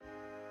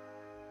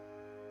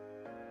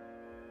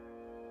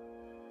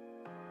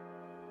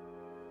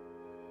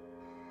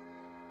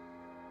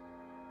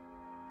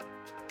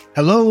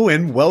Hello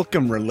and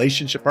welcome,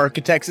 relationship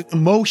architects and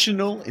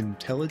emotional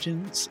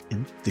intelligence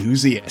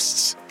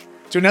enthusiasts,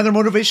 to another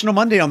Motivational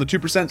Monday on the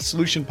 2%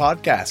 Solution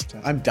podcast.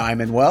 I'm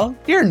Diamond Well,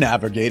 your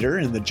navigator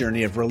in the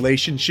journey of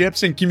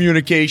relationships and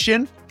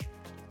communication.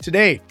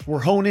 Today, we're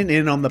honing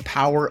in on the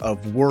power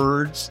of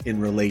words in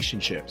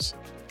relationships,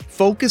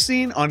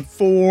 focusing on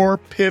 4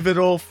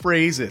 pivotal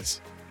phrases.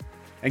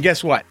 And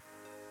guess what?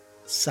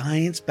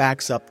 Science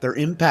backs up their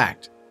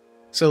impact.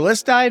 So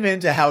let's dive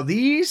into how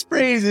these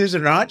phrases are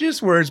not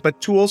just words, but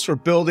tools for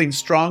building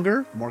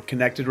stronger, more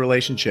connected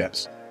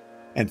relationships.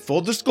 And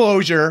full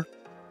disclosure,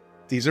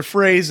 these are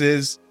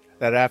phrases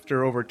that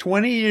after over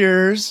 20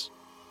 years,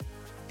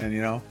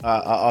 and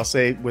I'll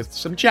say with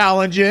some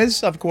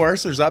challenges, of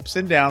course, there's ups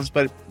and downs,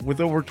 but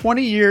with over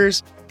 20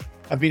 years,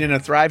 I've been in a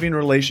thriving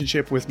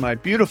relationship with my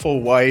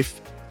beautiful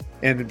wife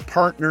and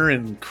partner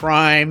in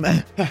crime,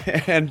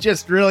 and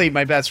just really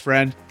my best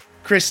friend,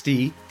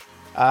 Christy.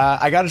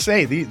 I got to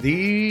say,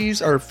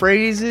 these are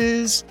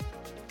phrases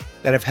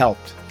that have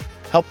helped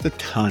a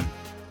ton.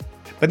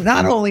 But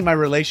not only my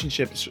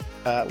relationships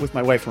with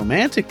my wife,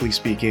 romantically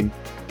speaking,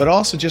 but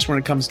also just when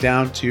it comes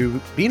down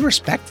to being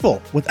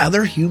respectful with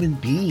other human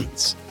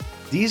beings.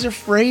 These are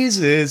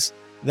phrases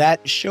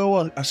that show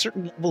a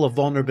certain level of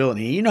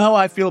vulnerability. You know how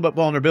I feel about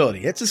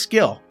vulnerability. It's a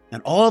skill,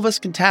 and all of us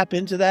can tap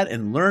into that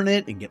and learn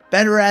it and get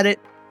better at it.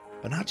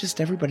 But not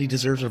just everybody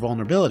deserves a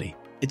vulnerability.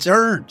 It's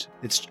earned.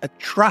 It's a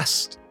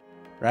trust.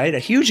 Right? A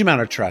huge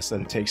amount of trust that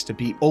it takes to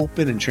be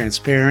open and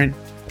transparent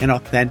and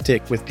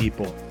authentic with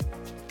people.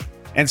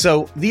 And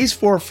so these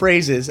 4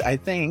 phrases, I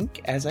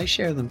think, as I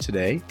share them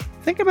today,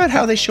 think about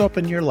how they show up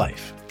in your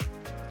life.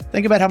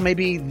 Think about how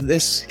maybe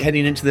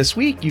heading into this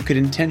week, you could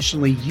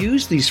intentionally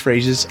use these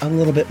phrases a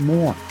little bit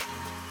more.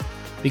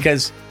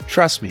 Because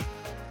trust me,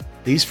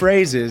 these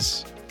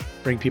phrases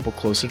bring people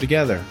closer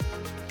together.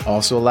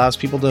 Also allows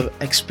people to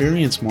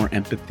experience more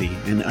empathy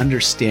and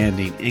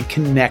understanding and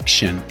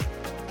connection.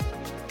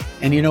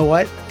 And you know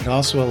what? It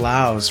also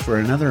allows for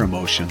another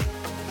emotion,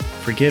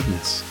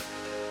 forgiveness,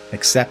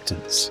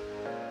 acceptance,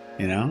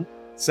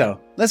 So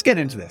let's get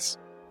into this.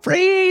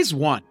 Phrase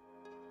 1.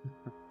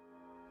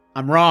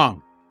 I'm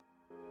wrong.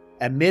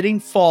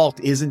 Admitting fault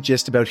isn't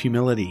just about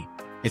humility.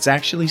 It's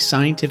actually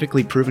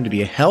scientifically proven to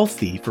be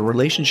healthy for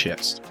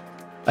relationships.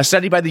 A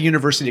study by the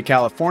University of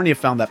California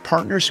found that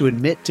partners who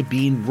admit to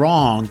being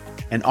wrong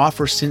and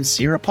offer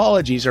sincere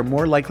apologies are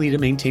more likely to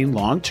maintain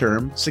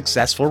long-term,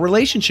 successful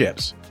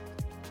relationships.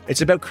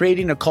 It's about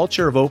creating a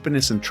culture of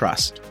openness and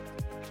trust.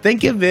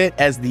 Think of it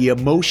as the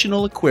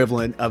emotional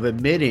equivalent of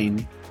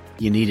admitting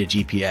you need a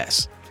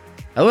GPS.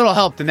 A little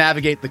help to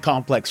navigate the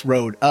complex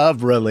road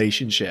of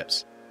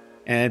relationships.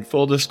 And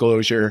full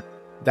disclosure,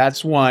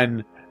 that's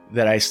one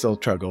that I still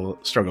struggle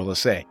to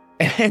say.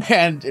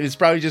 And it's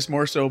probably just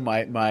more so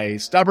my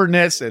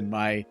stubbornness and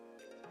my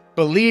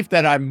belief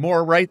that I'm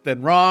more right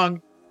than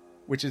wrong,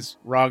 which is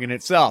wrong in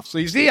itself. So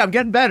you see, I'm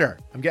getting better.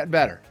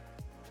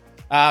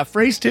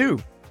 Phrase 2.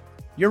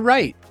 You're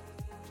right.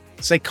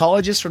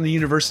 Psychologists from the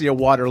University of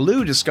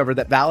Waterloo discovered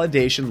that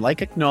validation,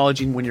 like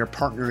acknowledging when your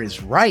partner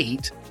is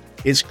right,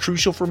 is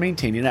crucial for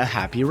maintaining a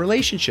happy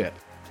relationship.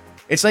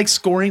 It's like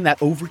scoring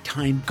that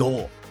overtime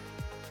goal.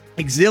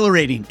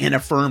 Exhilarating and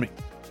affirming.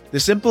 The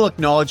simple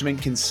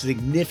acknowledgement can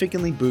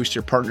significantly boost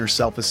your partner's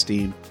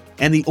self-esteem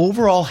and the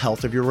overall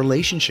health of your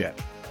relationship.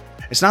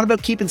 It's not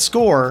about keeping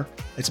score,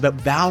 it's about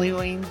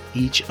valuing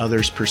each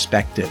other's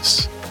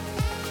perspectives.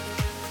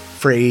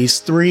 Phrase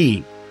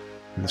 3.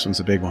 And this one's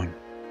a big one,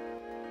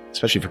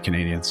 especially for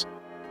Canadians.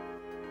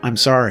 I'm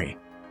sorry.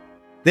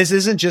 This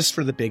isn't just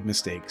for the big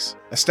mistakes.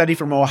 A study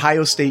from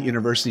Ohio State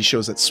University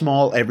shows that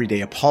small,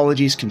 everyday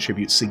apologies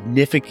contribute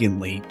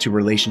significantly to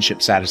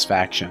relationship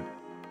satisfaction.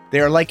 They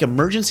are like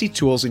emergency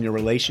tools in your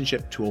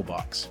relationship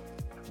toolbox.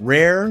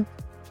 Rare,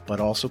 but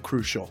also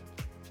crucial.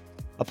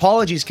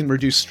 Apologies can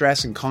reduce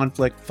stress and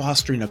conflict,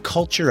 fostering a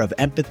culture of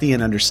empathy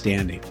and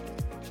understanding.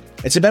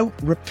 It's about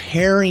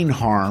repairing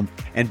harm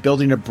and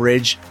building a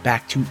bridge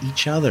back to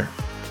each other.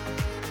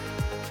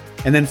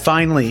 And then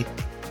finally,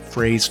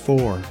 phrase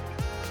 4.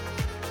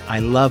 I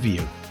love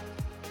you.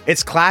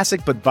 It's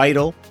classic but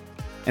vital.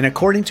 And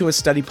according to a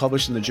study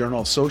published in the Journal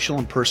of Social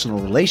and Personal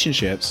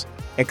Relationships,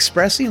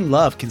 expressing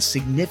love can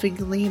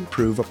significantly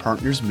improve a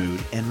partner's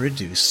mood and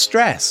reduce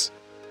stress.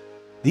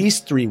 These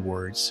 3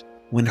 words,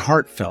 when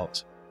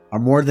heartfelt, are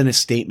more than a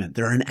statement.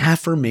 They're an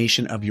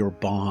affirmation of your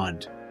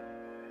bond.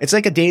 It's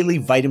like a daily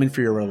vitamin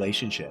for your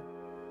relationship,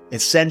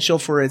 essential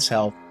for its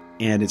health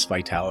and its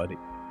vitality.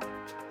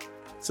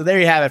 So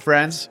there you have it,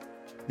 friends.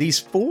 These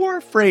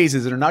 4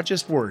 phrases are not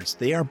just words.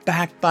 They are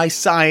backed by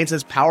science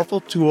as powerful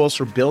tools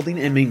for building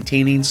and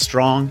maintaining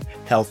strong,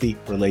 healthy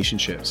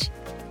relationships.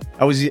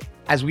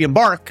 As we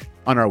embark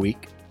on our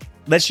week,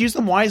 let's use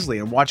them wisely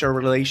and watch our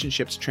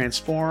relationships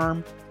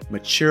transform,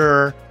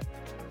 mature,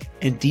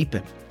 and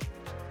deepen.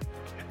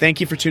 Thank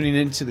you for tuning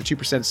in to the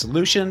 2%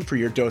 Solution for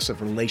your dose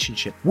of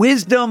relationship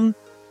wisdom.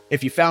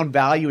 If you found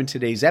value in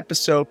today's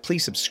episode,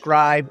 please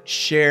subscribe,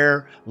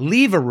 share,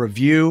 leave a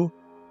review.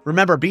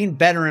 Remember, being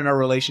better in our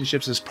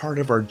relationships is part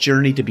of our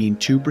journey to being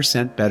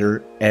 2%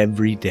 better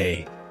every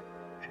day.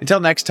 Until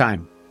next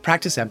time,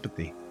 practice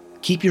empathy,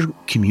 keep your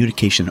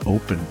communication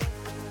open,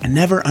 and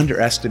never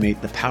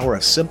underestimate the power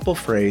of simple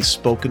phrase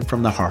spoken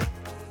from the heart.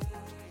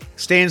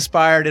 Stay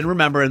inspired, and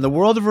remember, in the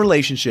world of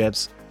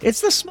relationships,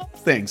 it's the small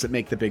things that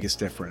make the biggest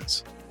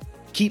difference.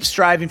 Keep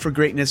striving for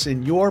greatness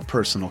in your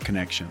personal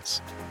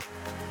connections.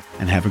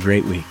 And have a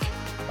great week.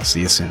 I'll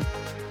see you soon.